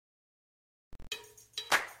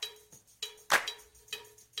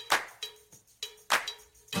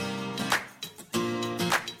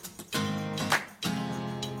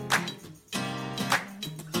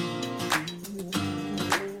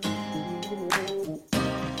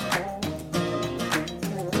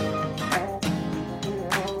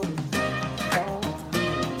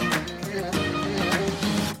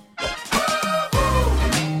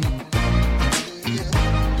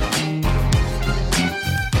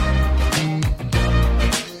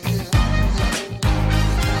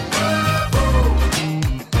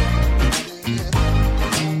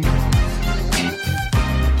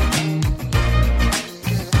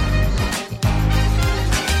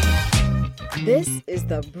This is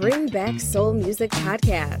the Bring Back Soul Music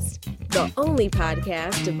Podcast, the only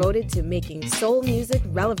podcast devoted to making soul music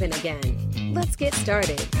relevant again. Let's get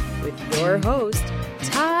started with your host,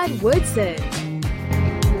 Todd Woodson.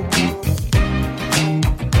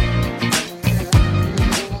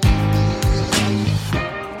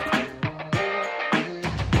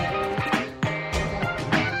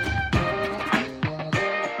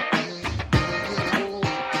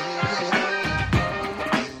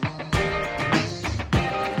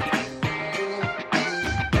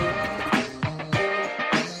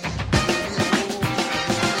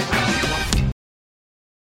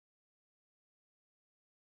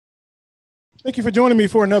 Thank you for joining me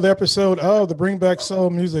for another episode of the Bring Back Soul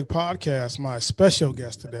Music Podcast. My special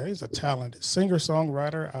guest today is a talented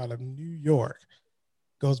singer-songwriter out of New York.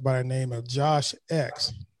 Goes by the name of Josh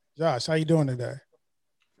X. Josh, how you doing today?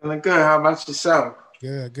 Feeling good. How about yourself?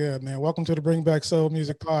 Good, man. Welcome to the Bring Back Soul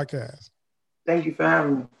Music Podcast. Thank you for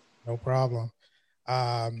having me. No problem.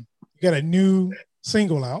 You got a new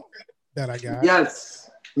single out that I got. Yes.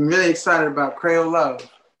 I'm really excited about Creole Love.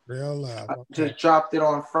 Creole Love. Okay. I just dropped it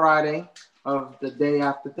on Friday of the day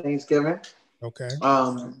after Thanksgiving. Okay.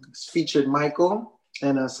 It's featured Michael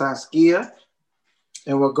and Saskia,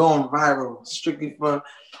 and we're going viral strictly for,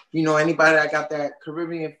 anybody that got that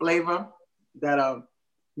Caribbean flavor that,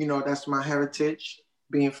 that's my heritage,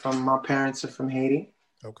 being from my parents are from Haiti.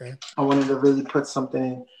 Okay. I wanted to really put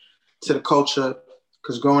something into the culture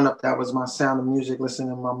because growing up, that was my sound of music, listening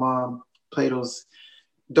to my mom play those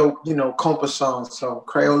dope, compa songs. So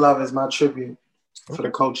Creole Love is my tribute for the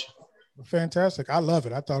culture. Fantastic. I love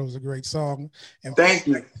it. I thought it was a great song. And thank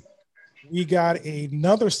you. We got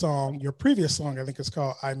another song, your previous song, I think it's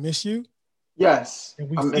called I Miss You. Yes.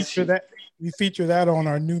 And we feature that on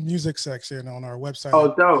our new music section on our website.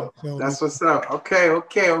 Oh, dope. That's what's up.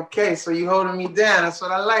 Okay. So you holding me down. That's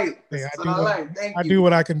what I like. That's what I like. Thank you. I do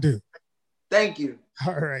what I can do. Thank you.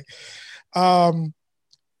 All right.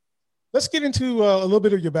 Let's get into a little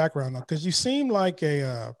bit of your background, though, because you seem like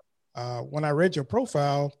when I read your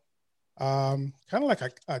profile, kind of like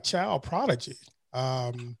a child prodigy.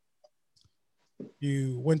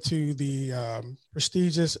 You went to the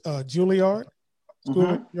prestigious Juilliard School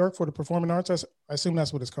in New York for the Performing Arts. I assume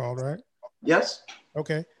that's what it's called, right? Yes.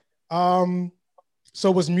 Okay.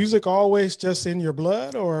 So was music always just in your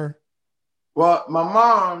blood, or? Well,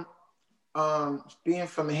 my mom, being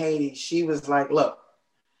from Haiti, she was like, look,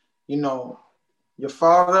 your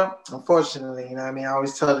father, unfortunately, I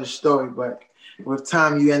always tell this story, but with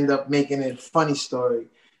time, you end up making it a funny story.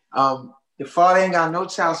 Your father ain't got no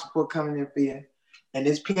child support coming in for you. And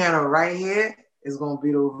this piano right here is going to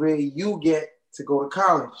be the way you get to go to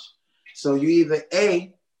college. So you either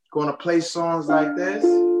A, going to play songs like this,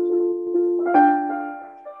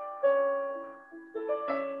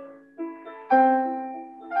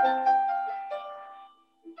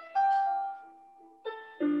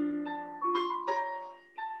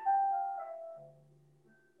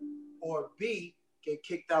 or B, get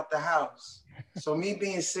kicked out the house. So me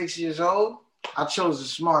being 6 years old, I chose the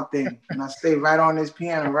smart thing. And I stayed right on this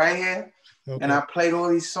piano right here. Okay. And I played all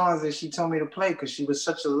these songs that she told me to play because she was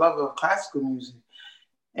such a lover of classical music.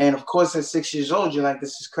 And of course, at 6 years old, you're like,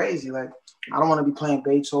 this is crazy. Like, I don't want to be playing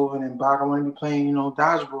Beethoven and Bach. I want to be playing,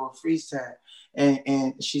 dodgeball or freeze tag.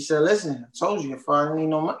 And she said, listen, I told you, your father ain't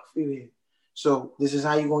no money for you here. So this is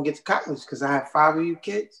how you're going to get to college because I have 5 of you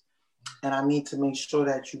kids. And I need to make sure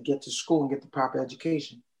that you get to school and get the proper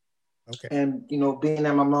education. Okay. And, being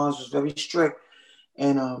that my mom was very strict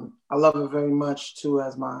and I love her very much too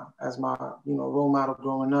as my role model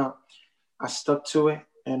growing up, I stuck to it.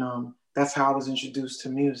 And that's how I was introduced to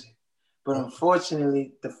music. But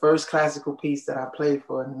unfortunately, the first classical piece that I played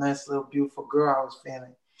for a nice little beautiful girl I was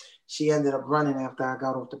feeling, she ended up running after I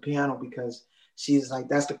got off the piano because she's like,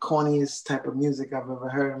 that's the corniest type of music I've ever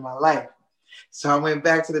heard in my life. So I went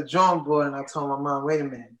back to the drawing board and I told my mom, wait a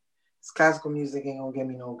minute, this classical music ain't gonna get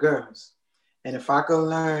me no girls. And if I could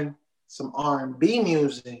learn some R&B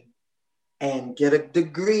music and get a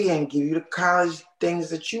degree and give you the college things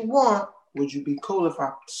that you want, would you be cool if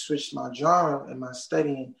I switched my genre and my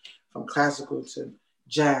studying from classical to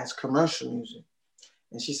jazz, commercial music?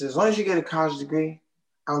 And she said, as long as you get a college degree,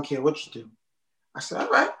 I don't care what you do. I said, all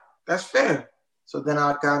right, that's fair. So then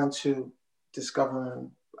I got into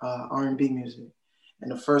discovering R&B music.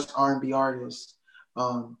 And the first R&B artist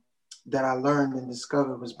that I learned and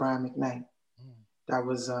discovered was Brian McKnight. That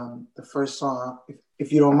was the first song.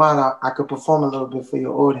 If you don't mind, I could perform a little bit for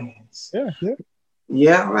your audience. Yeah.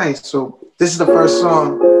 Yeah, right. So this is the first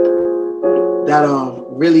song that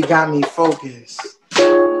really got me focused.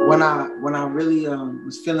 When I really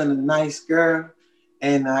was feeling a nice girl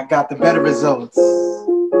and I got the better results.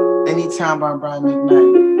 Anytime by Brian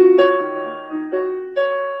McKnight.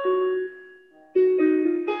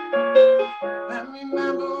 I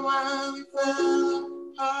remember why we fell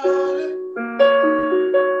apart.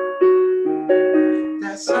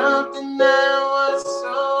 That's something that was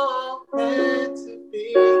so meant to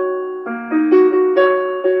be.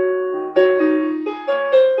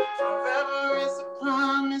 Forever is a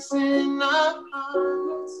promise in our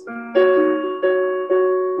hearts.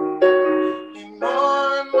 And more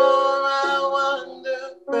I wonder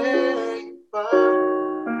where you are.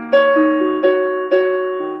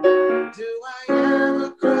 Do I ever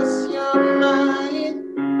cross your mind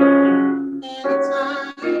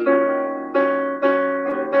anytime? Do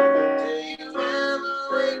you ever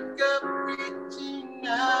wake up reaching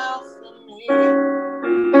out for me?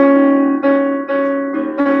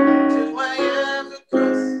 Do I ever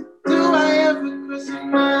cross your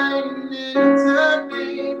mind anytime,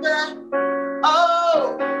 baby?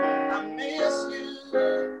 Oh, I miss you.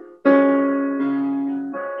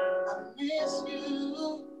 I miss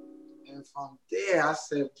you. And from there, I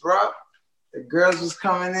said, bro, the girls was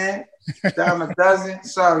coming in, dime a dozen.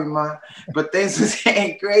 Sorry, man, but things was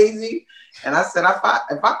getting crazy. And I said,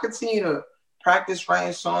 if I continue to practice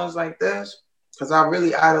writing songs like this, because I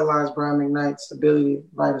really idolize Brian McKnight's ability to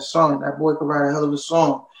write a song. That boy could write a hell of a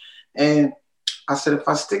song. And I said, if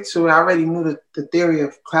I stick to it, I already knew the theory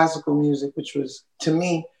of classical music, which was, to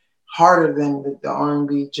me, harder than the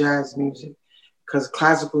R&B jazz music, because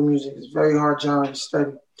classical music is a very hard genre to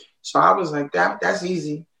study. So I was like, that's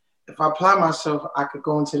easy. If I apply myself, I could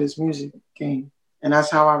go into this music game. And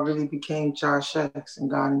that's how I really became Josh X and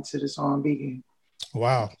got into this R&B game.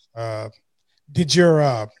 Wow. Did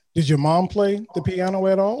your mom play the piano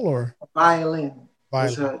at all, or? Violin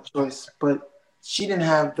was her choice, but she didn't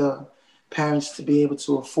have the parents to be able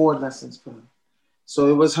to afford lessons for her. So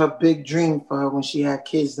it was her big dream for her when she had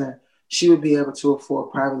kids that she would be able to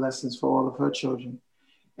afford private lessons for all of her children.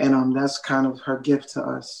 And that's kind of her gift to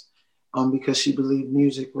us, because she believed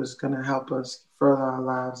music was going to help us further our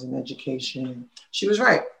lives in education. She was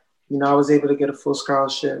right. I was able to get a full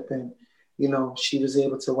scholarship, and, she was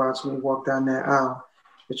able to watch me walk down that aisle,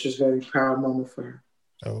 which was a very proud moment for her.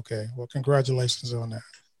 Okay. Well, congratulations on that.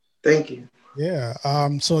 Thank you. Yeah.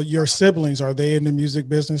 So your siblings, are they in the music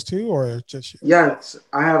business too, or just you? Yes.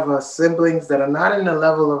 I have siblings that are not in the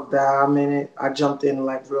level of that I'm in it. I jumped in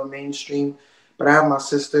like real mainstream, but I have my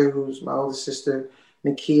sister, who's my older sister,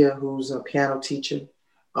 Nakia, who's a piano teacher.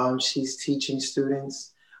 She's teaching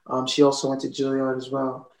students. She also went to Juilliard as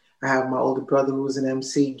well. I have my older brother who's an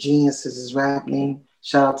MC. Genius is his rap name.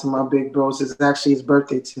 Shout out to my big bro. It's actually his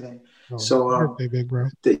birthday today. Oh, so happy birthday, big bro.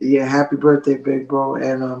 Happy birthday, big bro.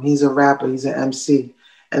 And he's a rapper. He's an MC.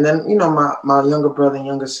 And then, my younger brother and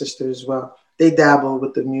younger sister as well. They dabble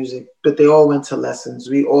with the music, but they all went to lessons.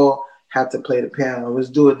 We all had to play the piano. It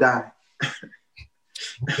was do or die.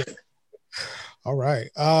 Okay. All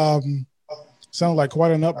right. Sounds like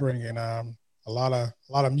quite an upbringing. A lot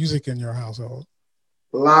of music in your household.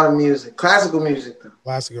 A lot of music. Classical music, though.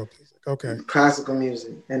 Classical music. Okay. Classical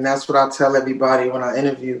music. And that's what I tell everybody when I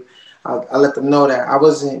interview. I let them know that I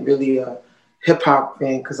wasn't really a hip-hop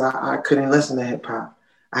fan because I couldn't listen to hip-hop.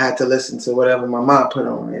 I had to listen to whatever my mom put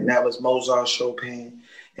on, and that was Mozart, Chopin.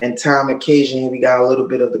 And time, occasionally, we got a little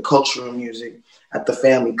bit of the cultural music at the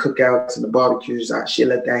family cookouts and the barbecues. She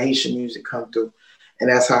let that Haitian music come through. And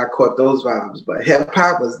that's how I caught those vibes. But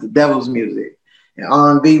hip-hop was the devil's music. And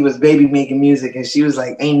R&B was baby making music. And she was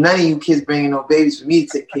like, ain't none of you kids bringing no babies for me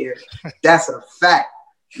to take care of. That's a fact.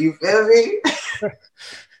 You feel me?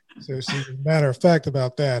 So she's a matter of fact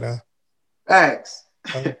about that, huh? Facts.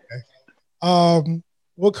 Okay.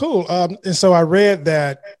 Well, cool. And so I read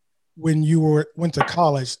that when you went to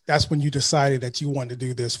college, that's when you decided that you wanted to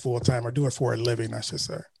do this full time, or do it for a living, I should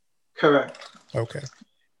say. Correct. Okay.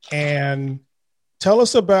 And tell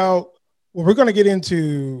us about, well, we're going to get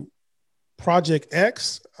into Project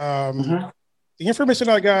X. The information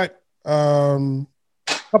I got a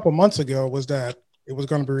couple months ago was that it was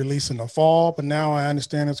going to be released in the fall, but now I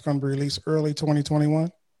understand it's going to be released early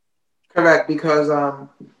 2021. Correct, because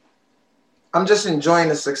I'm just enjoying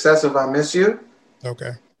the success of I Miss You.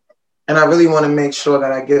 Okay. And I really want to make sure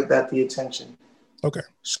that I give that the attention. Okay.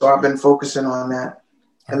 So I've been focusing on that.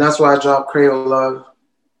 And that's why I dropped Creole Love,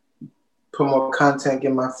 put more content,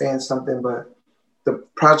 give my fans something. But the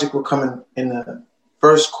project will come in the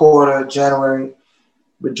first quarter, January.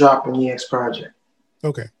 We're dropping the X project.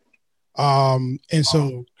 Okay. And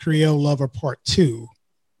so Creole Lover Part 2.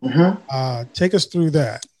 Take us through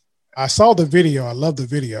that. I saw the video. I love the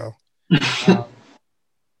video.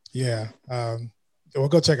 We'll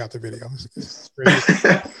go check out the video.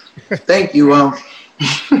 Thank you. I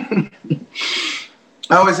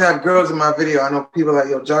always have girls in my video. I know people like,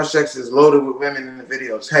 yo, Josh X is loaded with women in the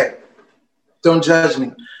videos. Hey, don't judge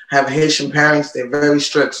me. I have Haitian parents. They're very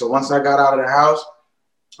strict. So once I got out of the house,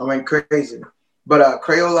 I went crazy. But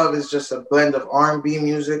Creole Love is just a blend of R&B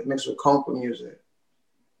music mixed with compa music.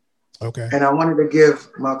 Okay. And I wanted to give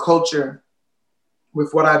my culture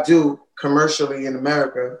with what I do commercially in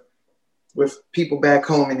America with people back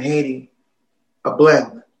home in Haiti, a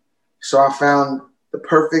blend. So I found the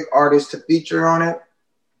perfect artist to feature on it,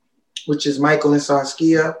 which is Michael and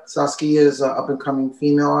Saskia. Saskia is an up-and-coming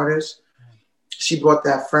female artist. She brought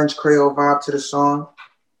that French Creole vibe to the song.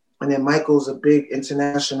 And then Michael's a big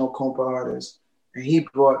international compa artist. And he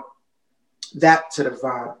brought that to the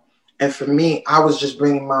vibe. And for me, I was just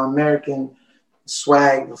bringing my American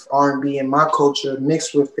swag of R&B and my culture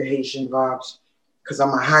mixed with the Haitian vibes because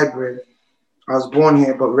I'm a hybrid. I was born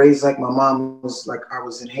here, but raised like my mom was, like I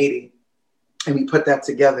was in Haiti. And we put that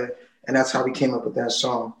together, and that's how we came up with that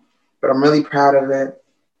song. But I'm really proud of it.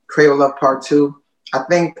 Creole Love Part 2. I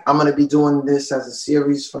think I'm going to be doing this as a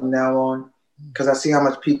series from now on because I see how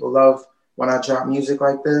much people love when I drop music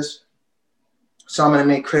like this. So I'm going to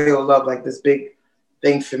make Creole Love like this big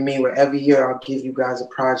thing for me where every year I'll give you guys a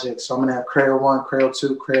project. So I'm going to have Creole 1, Creole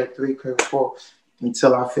 2, Creole 3, Creole 4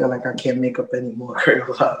 until I feel like I can't make up any more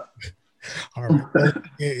Creole Love. All right.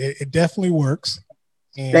 It definitely works.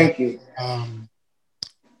 And, thank you.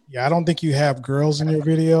 Yeah, I don't think you have girls in your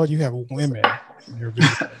video. You have women in your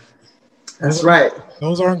video. That's right.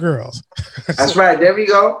 Those aren't girls. That's right. There we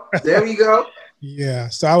go. There we go. Yeah.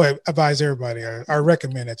 So I would advise everybody, I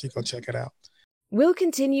recommend that you go check it out. We'll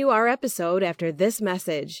continue our episode after this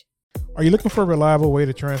message. Are you looking for a reliable way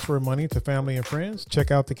to transfer money to family and friends?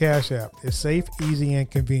 Check out the Cash App. It's safe, easy,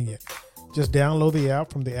 and convenient. Just download the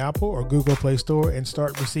app from the Apple or Google Play Store and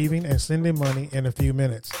start receiving and sending money in a few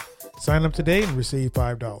minutes. Sign up today and receive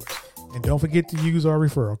 $5. And don't forget to use our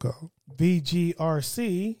referral code,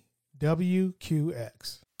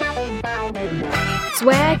 VGRCWQX.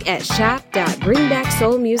 Swag at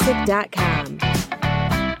shop.bringbacksoulmusic.com.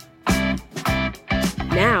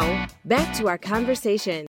 Now, back to our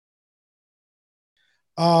conversation.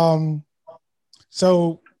 So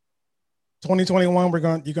 2021,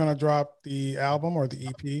 you're gonna drop the album or the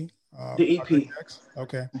EP. The EP.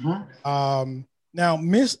 Okay. Mm-hmm. Now,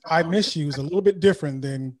 I Miss You is a little bit different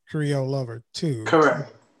than Creole Lover 2.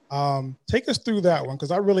 Correct. Take us through that one because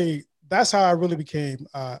that's how I really became.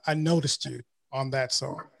 I noticed you on that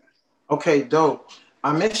song. Okay, dope.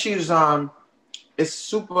 I Miss You's it's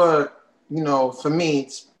super. For me,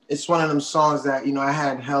 it's one of them songs that I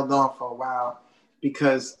had held on for a while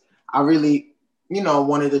because I really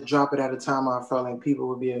wanted to drop it at a time where I felt like people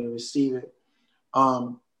would be able to receive it.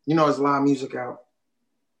 There's a lot of music out.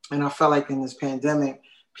 And I felt like in this pandemic,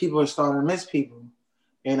 people are starting to miss people.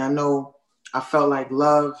 And I felt like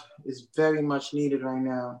love is very much needed right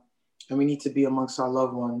now. And we need to be amongst our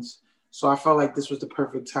loved ones. So I felt like this was the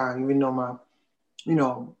perfect time, even though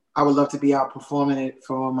I would love to be out performing it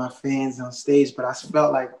for all my fans on stage, but I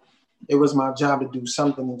felt like it was my job to do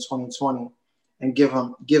something in 2020 and give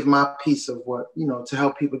my piece of what, to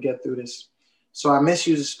help people get through this. So I Miss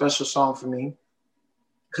You is a special song for me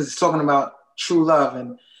because it's talking about true love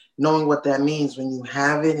and knowing what that means when you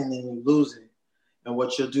have it and then you lose it and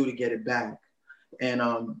what you'll do to get it back. And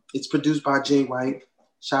it's produced by Jay White.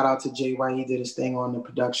 Shout out to Jay White. He did his thing on the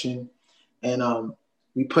production. And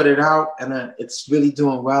we put it out and it's really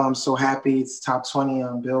doing well. I'm so happy. It's top 20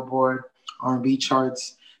 on Billboard R&B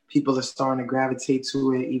charts. People are starting to gravitate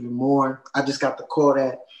to it even more. I just got the call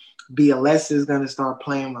that BLS is going to start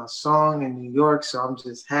playing my song in New York. So I'm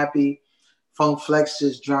just happy. Funk Flex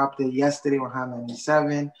just dropped it yesterday on Hot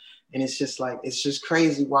 97. And it's just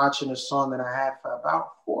crazy watching a song that I had for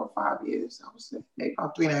about 4 or 5 years. I would say maybe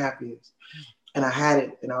about 3.5 years. And I had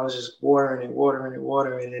it and I was just watering it.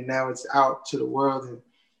 And now it's out to the world and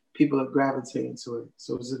people are gravitating to it.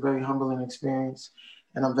 So it's a very humbling experience.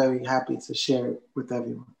 And I'm very happy to share it with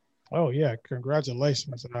everyone. Oh, yeah.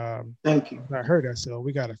 Congratulations. Thank you. I heard that. So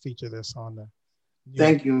we got to feature this on the.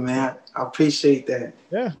 Thank you, man. I appreciate that.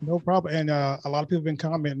 Yeah, no problem. And a lot of people have been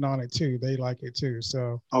commenting on it too. They like it too.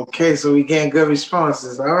 So. Okay. So we getting good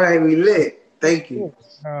responses. All right. We lit. Thank you.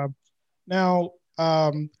 Now,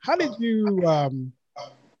 how did you,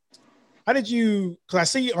 because I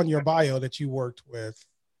see on your bio that you worked with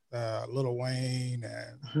Lil Wayne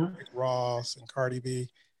and Rick Ross and Cardi B.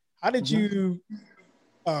 How did you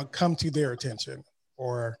come to their attention,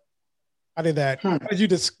 or how did you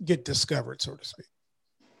just get discovered, so to speak?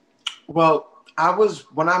 Well,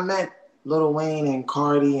 when I met Lil Wayne and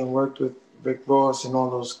Cardi and worked with Rick Ross and all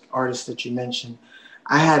those artists that you mentioned,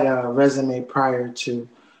 I had a resume prior to.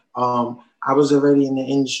 I was already in the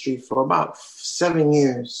industry for about 7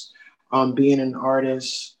 years, being an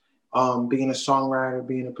artist, being a songwriter,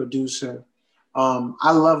 being a producer.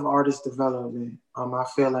 I love artist development. I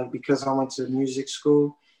feel like because I went to music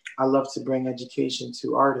school, I love to bring education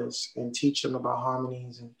to artists and teach them about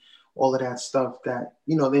harmonies and all of that stuff that,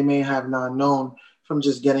 you know, they may have not known from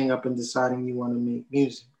just getting up and deciding you want to make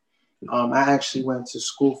music. I actually went to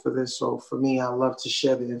school for this. So for me, I love to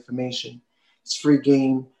share the information. It's free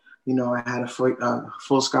game. You know, I had a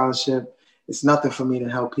full scholarship. It's nothing for me to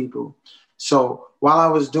help people. So while I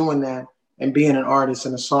was doing that and being an artist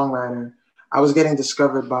and a songwriter, I was getting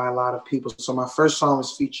discovered by a lot of people. So my first song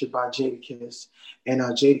was featured by Jadakiss, and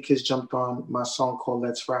Jadakiss jumped on my song called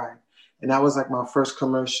Let's Ride. And that was like my first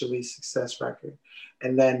commercially success record.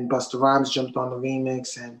 And then Busta Rhymes jumped on the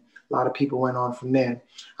remix, and a lot of people went on from there.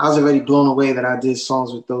 I was already blown away that I did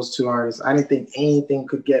songs with those two artists. I didn't think anything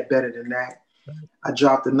could get better than that. I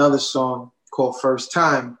dropped another song called First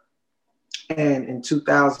Time. And in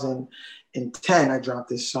 2010, I dropped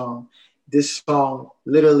this song. This song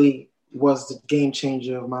literally was the game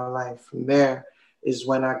changer of my life. From there is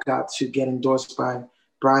when I got to get endorsed by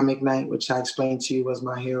Brian McKnight, which I explained to you was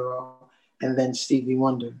my hero, and then Stevie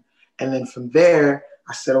Wonder. And then from there,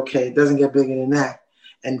 I said, okay, it doesn't get bigger than that.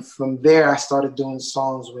 And from there, I started doing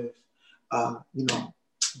songs with,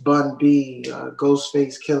 Bun B,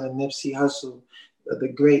 Ghostface Killah, Nipsey Hussle, the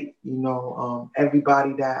great,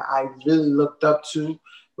 everybody that I really looked up to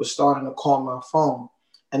was starting to call my phone.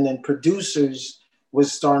 And then producers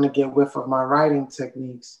was starting to get whiff of my writing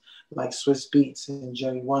techniques, like Swiss Beats and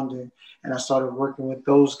Jerry Wonder. And I started working with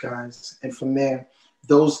those guys. And from there,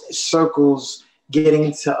 those circles, getting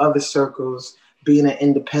into other circles, being an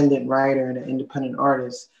independent writer and an independent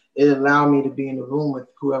artist, it allowed me to be in the room with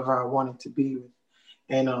whoever I wanted to be with.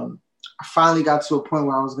 And I finally got to a point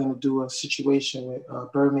where I was going to do a situation with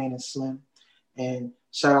Birdman and Slim. And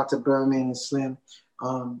shout out to Birdman and Slim.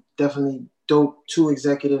 Definitely dope, two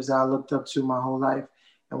executives that I looked up to my whole life.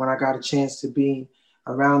 And when I got a chance to be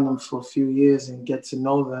around them for a few years and get to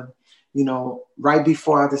know them, right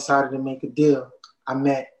before I decided to make a deal, I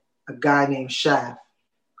met a guy named Shav,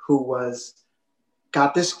 who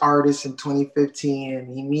got this artist in 2015,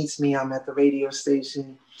 and he meets me. I'm at the radio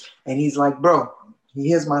station, and he's like, bro, he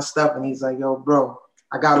hears my stuff, and he's like, yo, bro,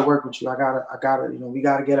 I gotta work with you. I gotta, we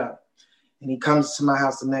gotta get up. And he comes to my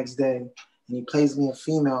house the next day, and he plays me a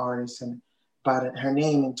female artist, and her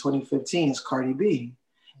name in 2015 is Cardi B.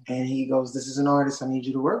 And he goes, this is an artist I need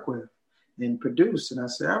you to work with and produce. And I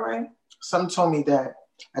said, all right. Something told me that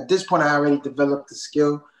at this point, I already developed the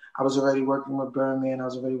skill. I was already working with Birdman. I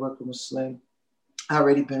was already working with Slim. I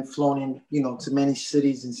already been flown in, to many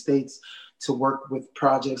cities and states to work with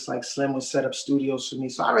projects. Like Slim would set up studios for me.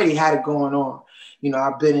 So I already had it going on.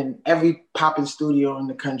 I've been in every popping studio in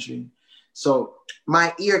the country. So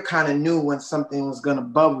my ear kind of knew when something was going to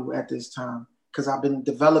bubble at this time, because I've been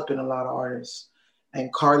developing a lot of artists.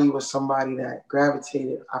 And Cardi was somebody that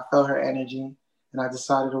gravitated. I felt her energy, and I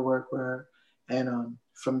decided to work with her. And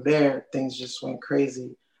from there, things just went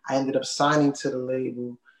crazy. I ended up signing to the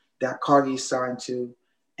label that Cardi signed to.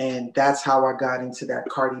 And that's how I got into that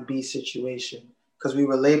Cardi B situation, because we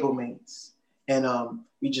were label mates. And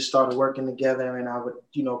we just started working together, and I would,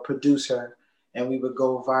 produce her, and we would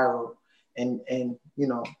go viral. And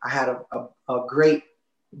I had a great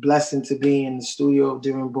blessing to be in the studio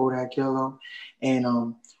during Bodak Yellow,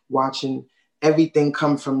 and watching everything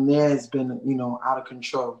come from there has been, out of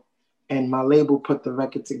control. And my label put the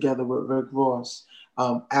record together with Rick Ross.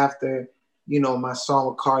 After, my song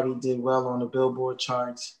with Cardi did well on the Billboard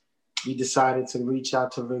charts, we decided to reach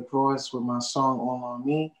out to Rick Ross with my song All On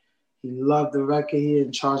Me. He loved the record. He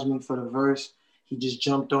didn't charge me for the verse. He just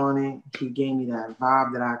jumped on it. He gave me that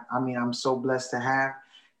vibe that I'm so blessed to have.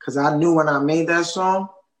 Because I knew when I made that song,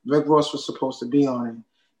 Rick Ross was supposed to be on it.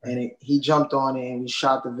 And he jumped on it, and we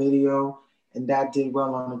shot the video, and that did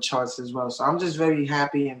well on the charts as well. So I'm just very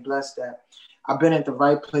happy and blessed that I've been at the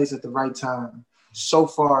right place at the right time. So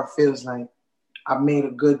far, it feels like I've made a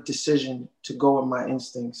good decision to go with my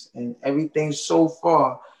instincts, and everything so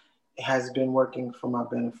far has been working for my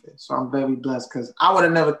benefit. So I'm very blessed, because I would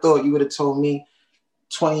have never thought you would have told me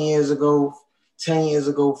 20 years ago, 10 years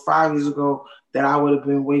ago, 5 years ago, that I would have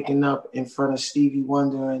been waking up in front of Stevie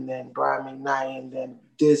Wonder and then Brian McKnight and then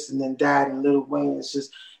this and then that and Lil Wayne.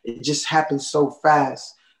 It just happened so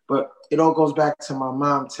fast. But it all goes back to my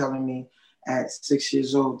mom telling me at 6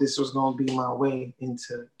 years old, this was going to be my way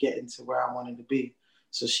into getting to where I wanted to be.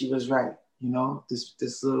 So she was right.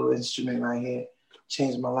 This little instrument right here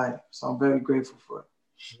changed my life. So I'm very grateful for it.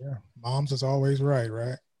 Yeah, moms is always right?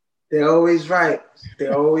 They're always right.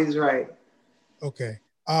 They're always right. Okay.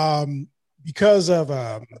 Because of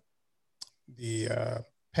the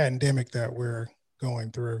pandemic that we're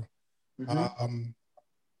going through, mm-hmm.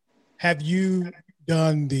 Have you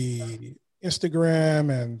done the Instagram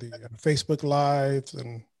and the Facebook Lives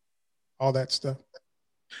and all that stuff?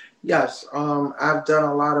 Yes, I've done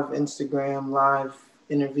a lot of Instagram Live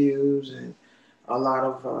interviews and a lot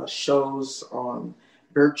of shows on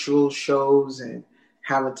virtual shows and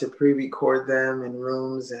having to pre-record them in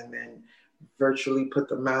rooms and then virtually put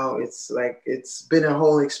them out. It's been a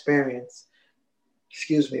whole experience.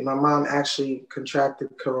 Excuse me. My mom actually contracted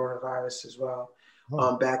coronavirus as well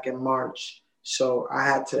back in March. So I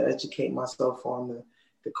had to educate myself on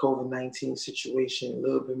the COVID-19 situation a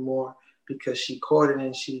little bit more because she caught it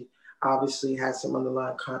and she obviously had some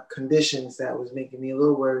underlying conditions that was making me a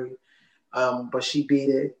little worried. But she beat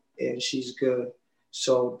it and she's good.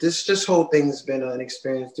 So this whole thing has been an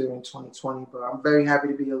experience during 2020, but I'm very happy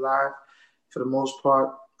to be alive for the most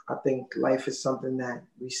part. I think life is something that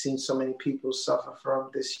we've seen so many people suffer from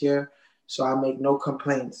this year. So I make no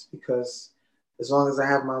complaints because as long as I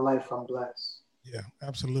have my life, I'm blessed. Yeah,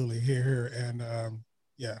 absolutely. Here. And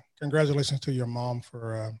yeah, congratulations to your mom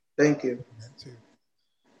for thank you. That too.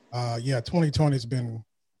 2020 has been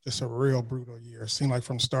just a real brutal year. It seemed like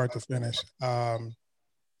from start to finish.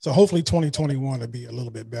 So hopefully 2021 will be a little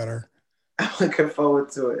bit better. I'm looking forward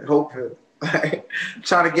to it. Hopefully.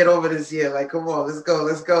 Trying to get over this year. Like, come on, let's go.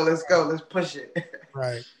 Let's push it.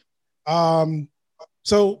 Right.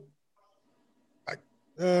 So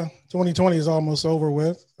 2020 is almost over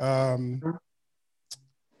with. And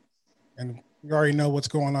you already know what's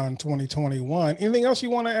going on in 2021. Anything else you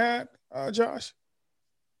want to add, Josh?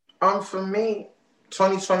 For me,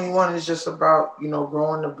 2021 is just about,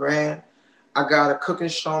 growing the brand. I got a cooking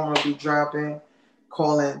show I'm gonna be dropping,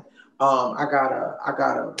 calling. I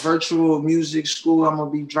got a virtual music school I'm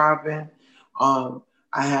gonna be dropping. I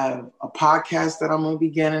have a podcast that I'm gonna be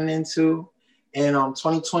getting into, and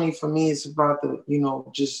 2020 for me is about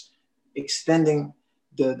just extending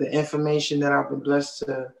the information that I've been blessed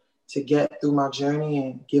to get through my journey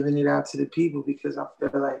and giving it out to the people because I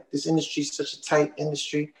feel like this industry is such a tight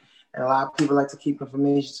industry, and a lot of people like to keep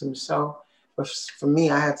information to themselves. But for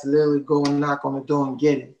me, I had to literally go and knock on the door and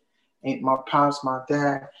get it. And my pops, my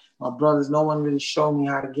dad, my brothers, no one really showed me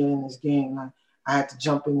how to get in this game. I had to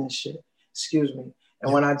jump in this shit. Excuse me.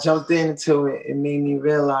 And when I jumped into it, it made me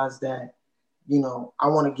realize that, I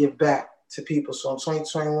want to give back to people. So in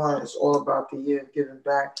 2021, it's all about the year of giving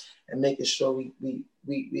back and making sure we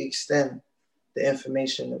extend the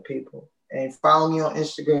information to people. And follow me on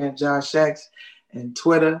Instagram, Josh X, and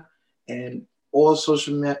Twitter, and all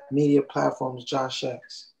social media platforms, Josh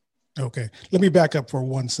X. Okay. Let me back up for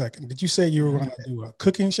 1 second. Did you say you were going to do a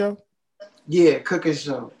cooking show? Yeah, cooking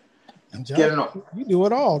show. And Josh, you do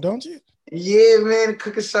it all, don't you? Yeah, man. The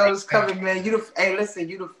cooking show is coming, man. Hey, listen,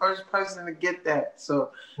 you the first person to get that.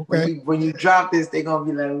 So when you drop this, they're going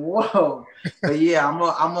to be like, whoa. But yeah, I'm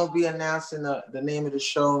gonna be announcing the name of the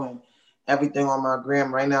show and everything on my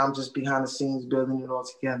gram. Right now, I'm just behind the scenes building it all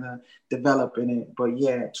together, developing it. But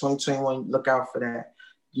yeah, 2021, look out for that.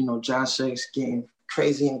 Josh X getting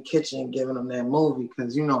crazy in the kitchen, giving them that movie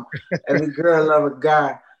because, every girl love a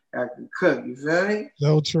guy that can cook. You feel me?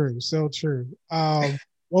 So true.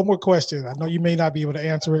 One more question. I know you may not be able to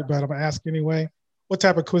answer it, but I'm going to ask anyway. What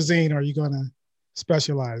type of cuisine are you going to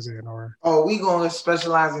specialize in? We going to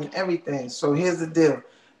specialize in everything. So here's the deal.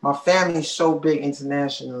 My family's so big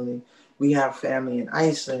internationally. We have family in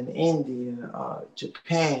Iceland, India,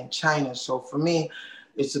 Japan, China. So for me,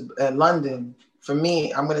 it's London. For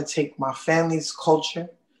me, I'm going to take my family's culture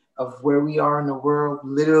of where we are in the world,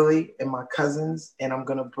 literally, and my cousins, and I'm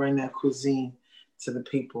going to bring that cuisine to the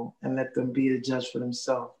people and let them be the judge for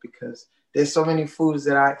themselves because there's so many foods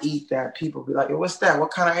that I eat that people be like, hey, what's that?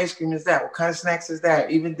 What kind of ice cream is that? What kind of snacks is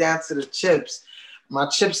that? Even down to the chips. My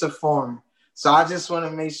chips are foreign. So I just want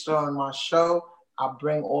to make sure in my show, I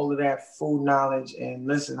bring all of that food knowledge. And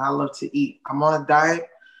listen, I love to eat. I'm on a diet.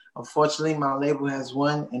 Unfortunately, my label has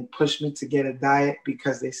won and pushed me to get a diet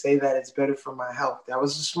because they say that it's better for my health. That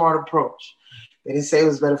was a smart approach. They didn't say it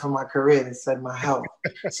was better for my career. They said my health.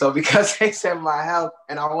 So because they said my health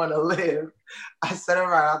and I want to live, I said, all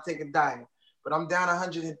right, I'll take a diet. But I'm down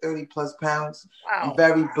 130 plus pounds. Wow. I'm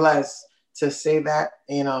very blessed to say that.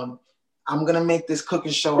 And I'm going to make this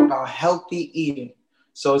cooking show about healthy eating.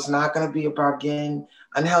 So it's not going to be about getting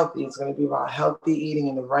unhealthy. It's going to be about healthy eating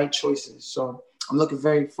and the right choices. So I'm looking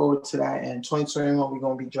very forward to that. And 2021, we're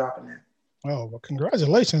going to be dropping that. Oh, well,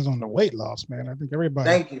 congratulations on the weight loss, man. I think everybody.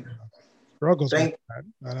 Thank you. struggles Thank with that.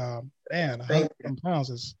 But man, Thank 100 pounds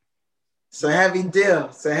is. It's a heavy deal.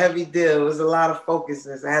 It's a heavy deal. It was a lot of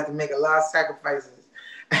focuses. I had to make a lot of sacrifices.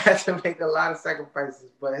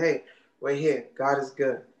 But hey, we're here. God is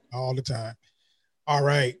good. All the time. All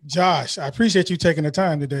right. Josh, I appreciate you taking the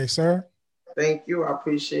time today, sir. Thank you. I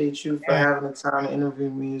appreciate you for having the time to interview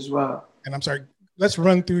me as well. And I'm sorry, let's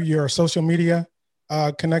run through your social media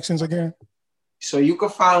connections again. So you can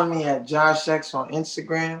follow me at Josh X on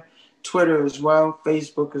Instagram, Twitter as well,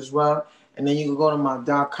 Facebook as well. And then you can go to my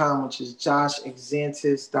 .com, which is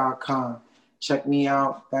joshexantus.com. Check me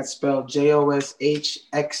out. That's spelled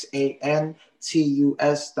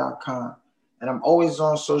JOSHXANTUS.com. And I'm always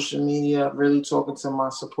on social media, really talking to my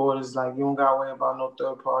supporters. Like, you don't got to worry about no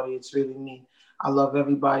third party. It's really me. I love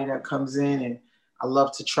everybody that comes in, and I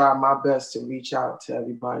love to try my best to reach out to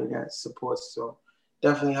everybody that supports. So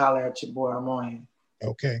definitely holler at your boy. I'm on here.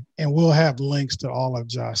 Okay. And we'll have links to all of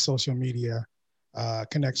Josh's social media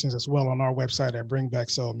connections as well on our website at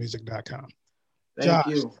bringbacksoulmusic.com. Thank Josh,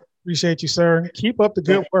 you. Appreciate you, sir. Keep up the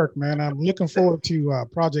good work, man. I'm looking forward to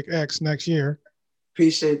Project X next year.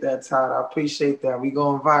 Appreciate that, Todd. I appreciate that. We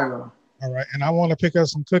going viral. All right. And I want to pick up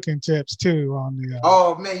some cooking tips too on the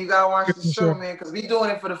oh man, you gotta watch the show, man, because we doing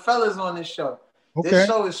it for the fellas on this show. Okay. This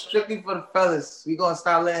show is strictly for the fellas. We gonna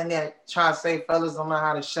start letting that try to say fellas don't know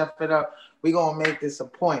how to chef it up. We gonna make this a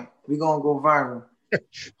point. We gonna go viral.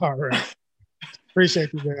 All right.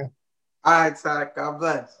 Appreciate you, man. All right, Todd. God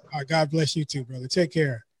bless. All right, God bless you too, brother. Take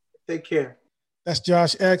care. Take care. That's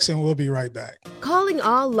Josh X, and we'll be right back. Calling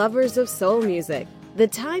all lovers of soul music. The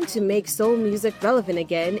time to make soul music relevant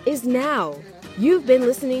again is now. You've been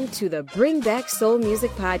listening to the Bring Back Soul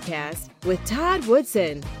Music podcast with Todd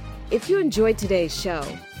Woodson. If you enjoyed today's show,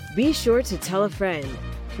 be sure to tell a friend.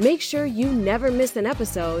 Make sure you never miss an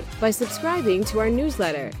episode by subscribing to our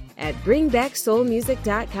newsletter at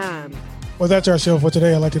bringbacksoulmusic.com. Well, that's our show for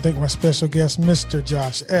today. I'd like to thank my special guest, Mr.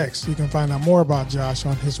 Josh X. You can find out more about Josh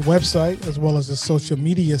on his website as well as his social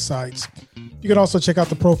media sites. You can also check out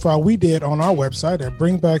the profile we did on our website at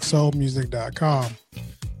bringbacksoulmusic.com.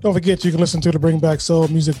 Don't forget, you can listen to the Bring Back Soul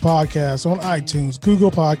Music podcast on iTunes, Google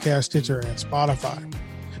Podcast, Stitcher, and Spotify.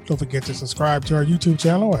 Don't forget to subscribe to our YouTube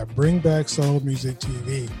channel at Bring Back Soul Music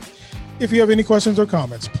TV. If you have any questions or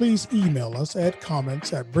comments, please email us at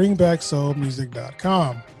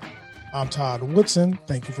comments@bringbacksoulmusic.com. I'm Todd Woodson.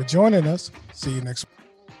 Thank you for joining us. See you next week.